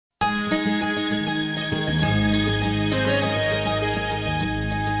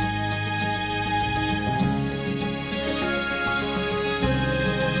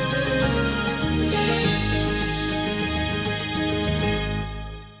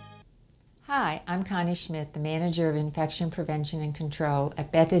Hi, I'm Connie Schmidt, the Manager of Infection Prevention and Control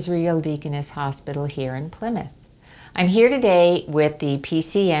at Beth Israel Deaconess Hospital here in Plymouth. I'm here today with the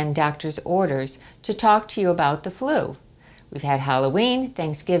PCN doctor's orders to talk to you about the flu. We've had Halloween,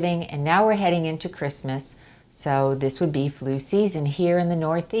 Thanksgiving, and now we're heading into Christmas, so this would be flu season here in the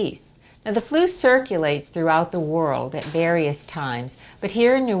Northeast. Now, the flu circulates throughout the world at various times, but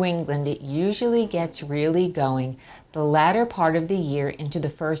here in New England it usually gets really going the latter part of the year into the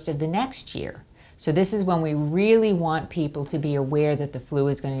first of the next year. So this is when we really want people to be aware that the flu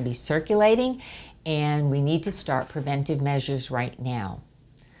is going to be circulating, and we need to start preventive measures right now.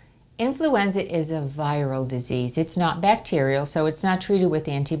 Influenza is a viral disease. It's not bacterial, so it's not treated with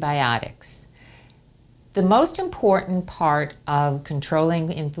antibiotics. The most important part of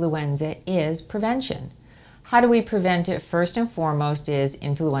controlling influenza is prevention. How do we prevent it? First and foremost is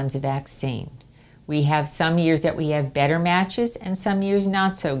influenza vaccine. We have some years that we have better matches and some years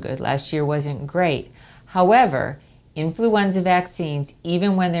not so good. Last year wasn't great. However, influenza vaccines,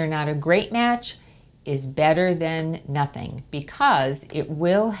 even when they're not a great match, is better than nothing because it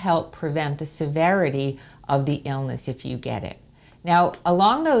will help prevent the severity of the illness if you get it. Now,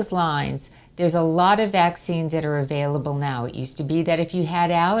 along those lines, there's a lot of vaccines that are available now. It used to be that if you had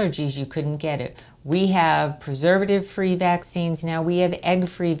allergies, you couldn't get it. We have preservative-free vaccines now. We have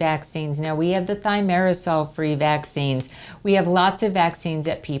egg-free vaccines now. We have the thimerosal-free vaccines. We have lots of vaccines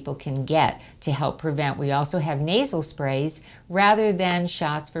that people can get to help prevent. We also have nasal sprays rather than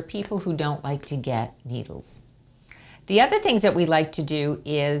shots for people who don't like to get needles. The other things that we like to do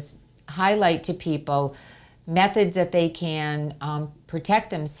is highlight to people methods that they can protect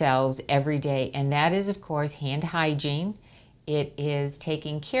themselves every day, and that is, of course, hand hygiene. It is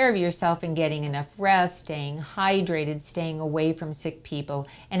taking care of yourself and getting enough rest, staying hydrated, staying away from sick people,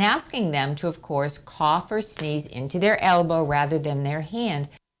 and asking them to, of course, cough or sneeze into their elbow rather than their hand.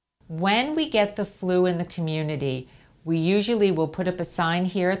 When we get the flu in the community, we usually will put up a sign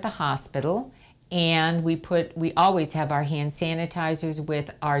here at the hospital, and we always have our hand sanitizers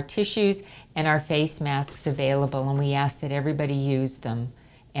with our tissues and our face masks available, and we ask that everybody use them.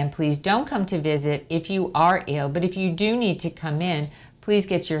 And please don't come to visit if you are ill, but if you do need to come in, please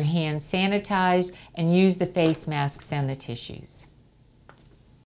get your hands sanitized and use the face masks and the tissues.